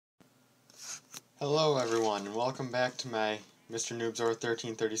Hello everyone, and welcome back to my Mr.Noobzor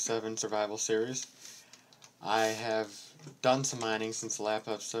 1337 survival series. I have done some mining since the last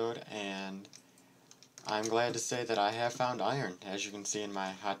episode, and I'm glad to say that I have found iron, as you can see in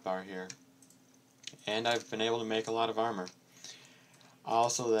my hotbar here. And I've been able to make a lot of armor.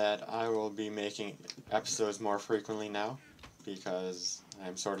 Also that I will be making episodes more frequently now, because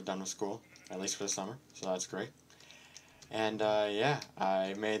I'm sort of done with school, at least for the summer, so that's great. And yeah,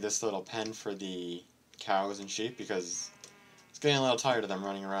 I made this little pen for the cows and sheep because it's getting a little tired of them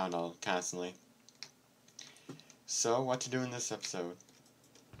running around all constantly. So, what to do in this episode?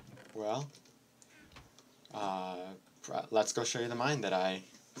 Well, let's go show you the mine that I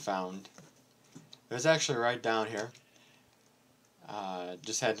found. It was actually right down here.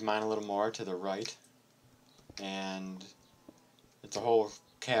 Just had to mine a little more to the right, and it's a whole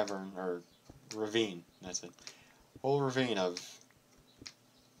cavern, or ravine, that's it. Whole ravine of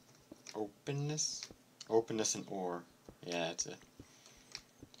openness and ore. Yeah, that's it.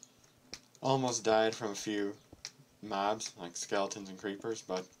 Almost died from a few mobs, like skeletons and creepers,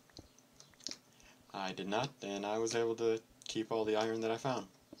 but I did not, and I was able to keep all the iron that I found,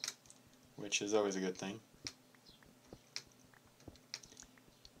 which is always a good thing.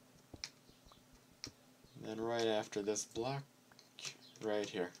 And then right after this block, right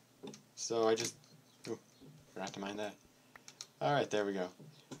here. So I just, forgot to mine that. Alright, there we go.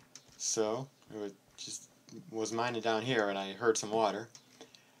 So, it was mining down here, and I heard some water.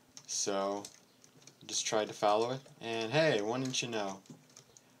 So, just tried to follow it, and hey, wouldn't you know,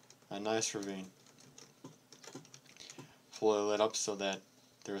 a nice ravine. Fully lit up so that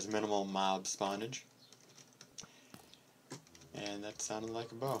there was minimal mob spawnage. And that sounded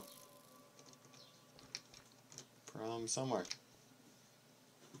like a bow. From somewhere.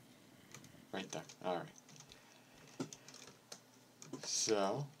 Right there. Alright.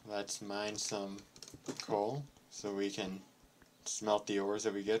 So, let's mine some coal so we can smelt the ores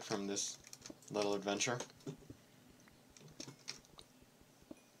that we get from this little adventure.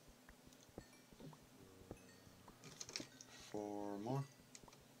 Four more.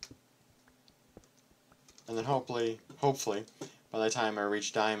 And then hopefully, by the time I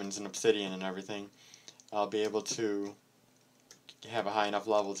reach diamonds and obsidian and everything, I'll be able to have a high enough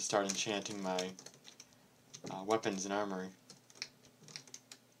level to start enchanting my weapons and armory.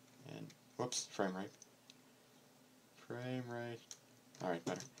 And, whoops, frame rate. Frame rate. Alright,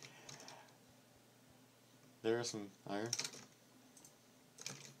 better. There's some iron.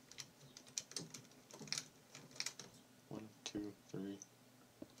 One, two, three,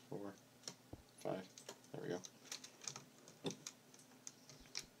 4, 5. There we go.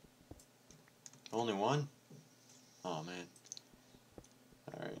 Only one? Oh man.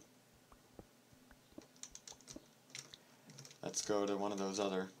 Alright. Let's go to one of those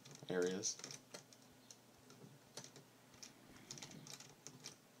other areas.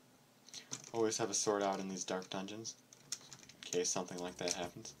 Always have a sword out in these dark dungeons, in case something like that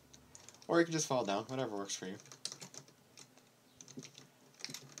happens. Or you can just fall down, whatever works for you.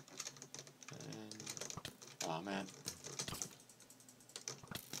 And, oh man.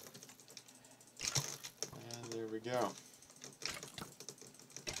 And there we go.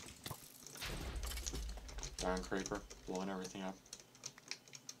 Darn creeper, blowing everything up.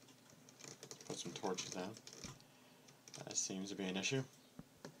 Put some torches down. That seems to be an issue.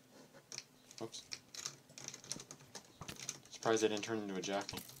 Oops. Surprised they didn't turn into a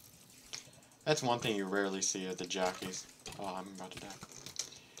jockey. That's one thing you rarely see at the jockeys. Oh, I'm about to die.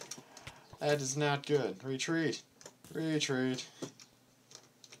 That is not good. Retreat! Retreat!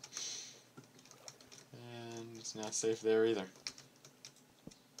 And it's not safe there either.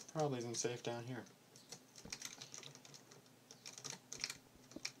 Probably isn't safe down here.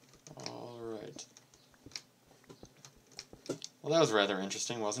 Alright. Well, that was rather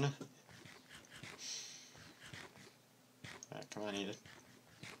interesting, wasn't it? Come on, eat it.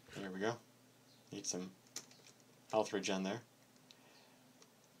 There we go. Need some health regen there.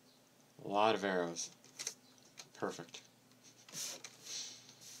 A lot of arrows. Perfect.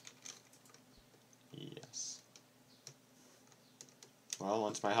 Yes. Well,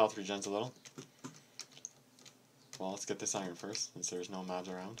 once my health regens a little. Well, let's get this iron first, since there's no mobs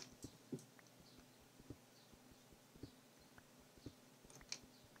around.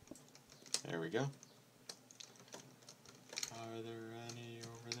 There we go. Are there any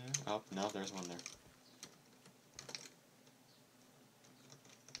over there? Oh, no, there's one there.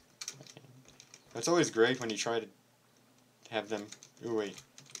 It's always great when you try to have them... Ooh, wait.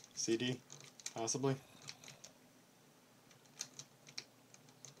 CD? Possibly?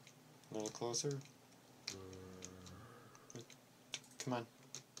 A little closer. Come on.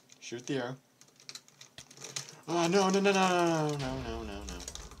 Shoot the arrow. Oh, no, no, no, no, no, no, no, no, no.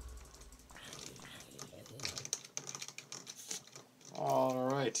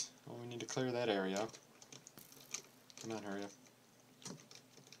 Alright. Well, we need to clear that area up. Come on, hurry up.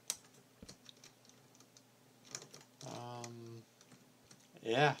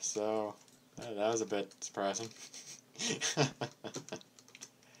 Yeah, so that was a bit surprising.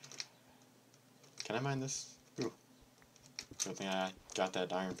 Can I mine this? Ooh. Good thing I got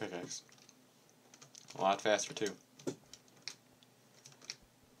that iron pickaxe. A lot faster, too.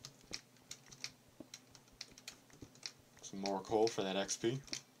 Some more coal for that XP.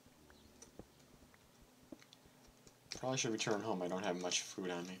 Probably should return home. I don't have much food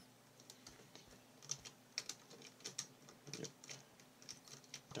on me. Yep.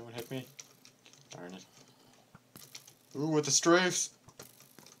 Don't hit me. Darn it. Ooh, with the strafes!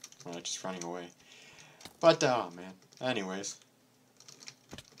 Well, just running away. But, oh man. Anyways.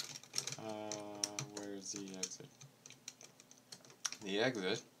 Where's the exit? The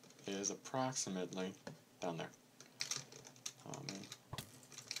exit is approximately down there. Oh man.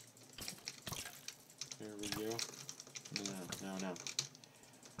 There we go. No.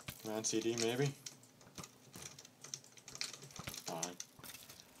 Come on, CD, maybe? Fine.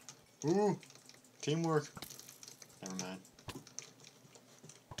 Ooh! Teamwork! Never mind.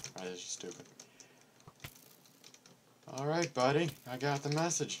 Alright, this is stupid. Alright, buddy. I got the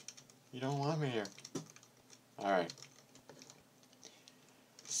message. You don't want me here. Alright.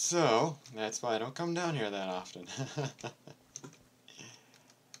 So, that's why I don't come down here that often.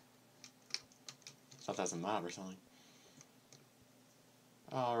 Thought that's a mob or something.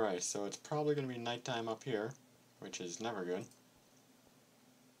 Alright, so it's probably going to be nighttime up here, which is never good.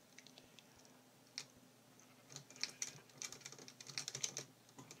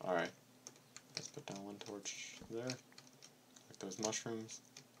 Alright, let's put down one torch there. Like those mushrooms.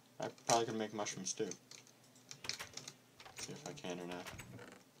 I probably could make mushroom stew. See if I can or not.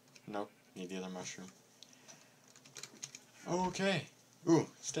 Nope, need the other mushroom. Okay. Ooh,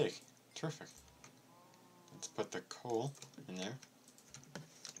 steak. Terrific. Let's put the coal in there.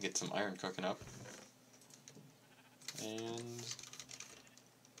 Get some iron cooking up. And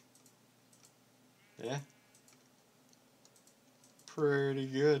yeah. Pretty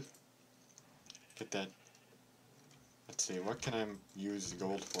good. Get that. Let's see, what can I use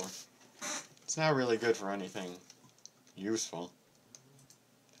gold for? It's not really good for anything useful.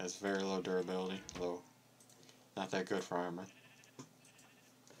 It has very low durability, although not that good for armor.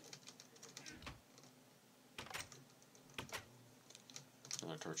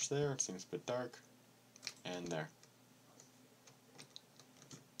 Another torch there, it seems a bit dark. And there.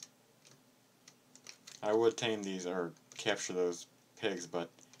 I would tame these or capture those pigs, but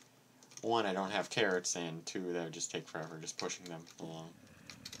one, I don't have carrots, and two, that would just take forever just pushing them along.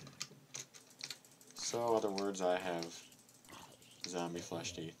 So, other words, I have zombie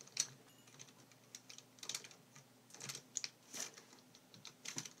flesh to eat.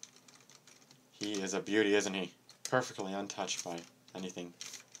 He is a beauty, isn't he? Perfectly untouched by anything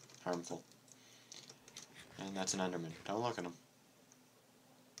harmful. And that's an Enderman. Don't look at him.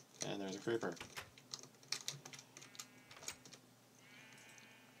 And there's a creeper.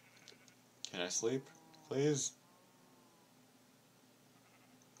 Can I sleep? Please?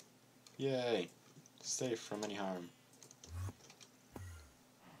 Yay. Safe from any harm.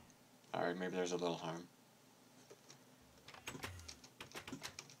 Alright, maybe there's a little harm.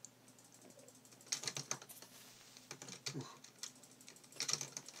 Ooh.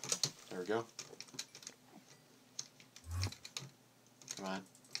 There we go. Come on.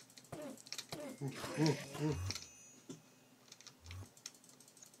 Ooh.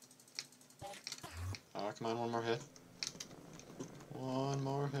 Come on, one more hit. One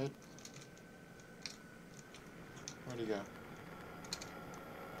more hit. Where'd he go?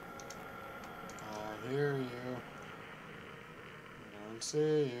 I hear you. I don't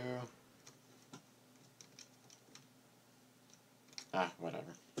see you. Ah,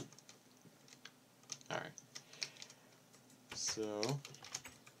 whatever. Alright. So,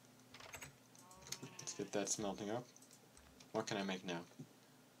 let's get that smelting up. What can I make now?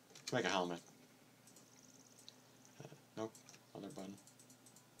 Let's make a helmet. Nope. Other button.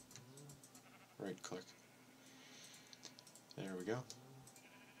 Right click. There we go.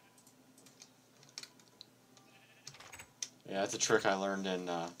 Yeah, that's a trick I learned in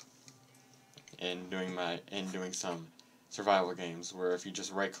doing some survival games, where if you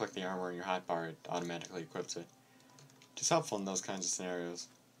just right click the armor in your hotbar, it automatically equips it. Which is helpful in those kinds of scenarios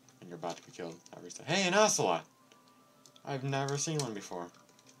when you're about to be killed. Hey, an ocelot! I've never seen one before.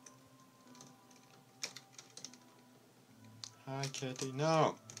 Hi, kitty.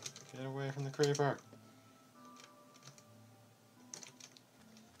 No! Get away from the creeper.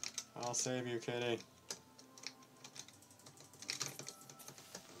 I'll save you, kitty.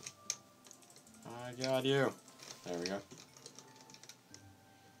 I got you. There we go.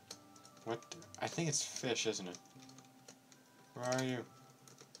 What? I think it's fish, isn't it? Where are you?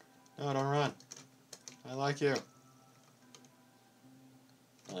 No, don't run. I like you.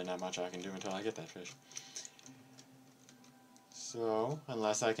 Really not much I can do until I get that fish. So,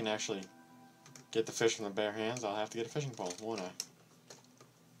 unless I can actually get the fish from the bare hands, I'll have to get a fishing pole, won't I?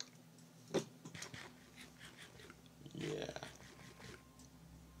 Yeah.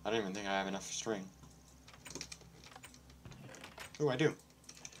 I don't even think I have enough string. Ooh, I do.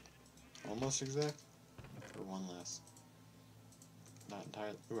 Almost exact. Or one less. Not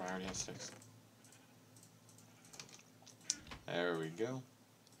entirely. Ooh, I already have 6. There we go.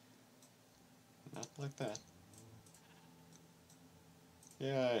 Not like that.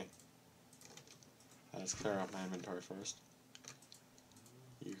 Yay. Let's clear out my inventory first.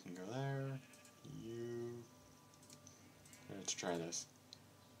 You can go there. You... Let's try this.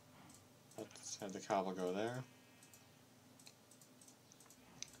 Let's have the cobble go there.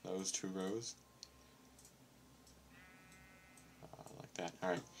 Those 2 rows. Like that.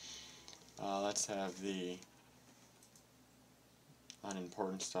 Alright. Let's have the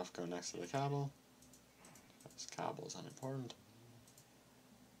unimportant stuff go next to the cobble. This cobble is unimportant.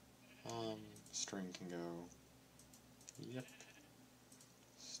 String can go... Yep.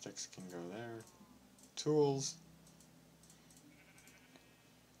 Sticks can go there. Tools.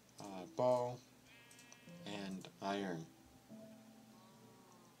 Bow. And iron.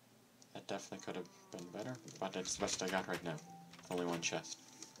 That definitely could have been better, but it's the best I got right now. Only 1 chest.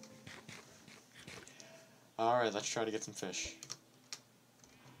 Alright, let's try to get some fish.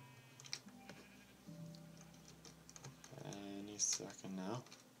 Any second now.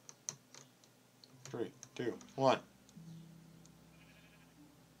 3, 2, 1.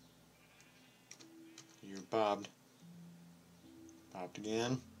 You bobbed. Bobbed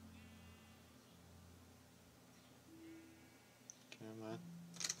again. Come on.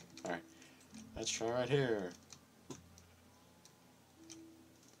 Alright. Let's try right here.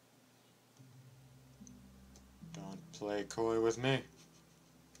 Don't play coy with me.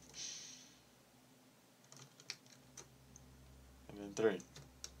 And then 3,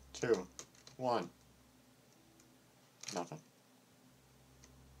 2, 1. Nothing.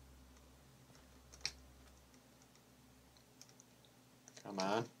 Come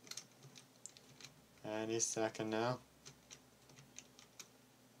on. Any second now.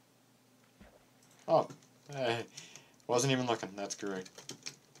 Oh, hey. Wasn't even looking. That's great.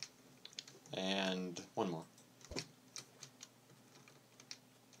 And 1 more.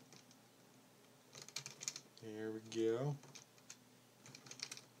 Here we go.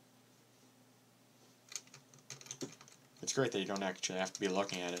 It's great that you don't actually have to be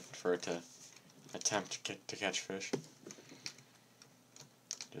looking at it for it to attempt to catch fish.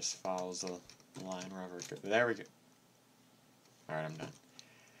 Just follows the line wherever it goes. There we go. Alright, I'm done.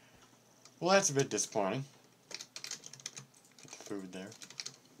 Well, that's a bit disappointing. Get the food there.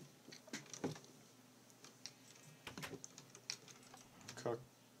 Cook.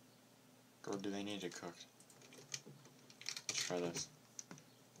 Or do they need it cooked? Let's try this.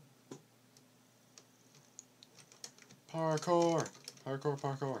 Parkour! Parkour,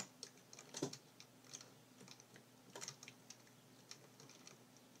 parkour.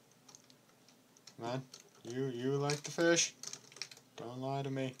 Come on. You like the fish? Don't lie to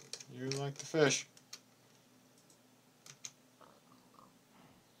me. You like the fish.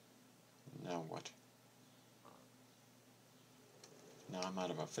 Now what? Now I'm out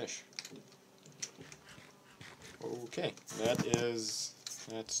of a fish. Okay, that's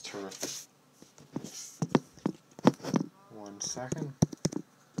terrific. 1 second.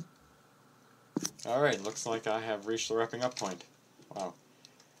 Alright, looks like I have reached the wrapping up point. Wow.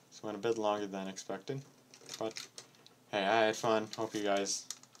 This went a bit longer than expected. But, hey, I had fun. Hope you guys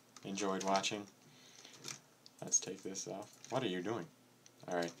enjoyed watching. Let's take this off. What are you doing?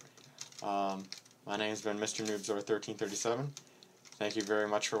 Alright. My name's been Mr.Noobzor 1337. Thank you very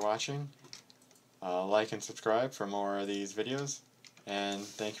much for watching. Like and subscribe for more of these videos. And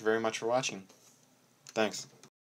thank you very much for watching. Thanks.